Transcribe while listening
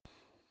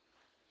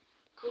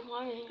Good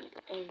morning,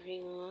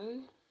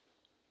 everyone.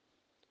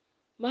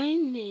 My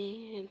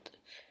name,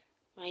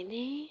 my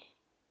name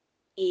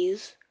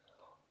is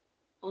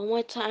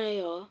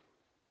OMOT.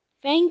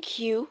 Thank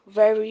you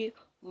very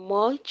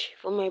much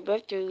for my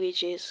birthday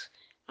wishes.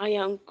 I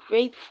am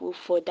grateful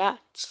for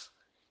that.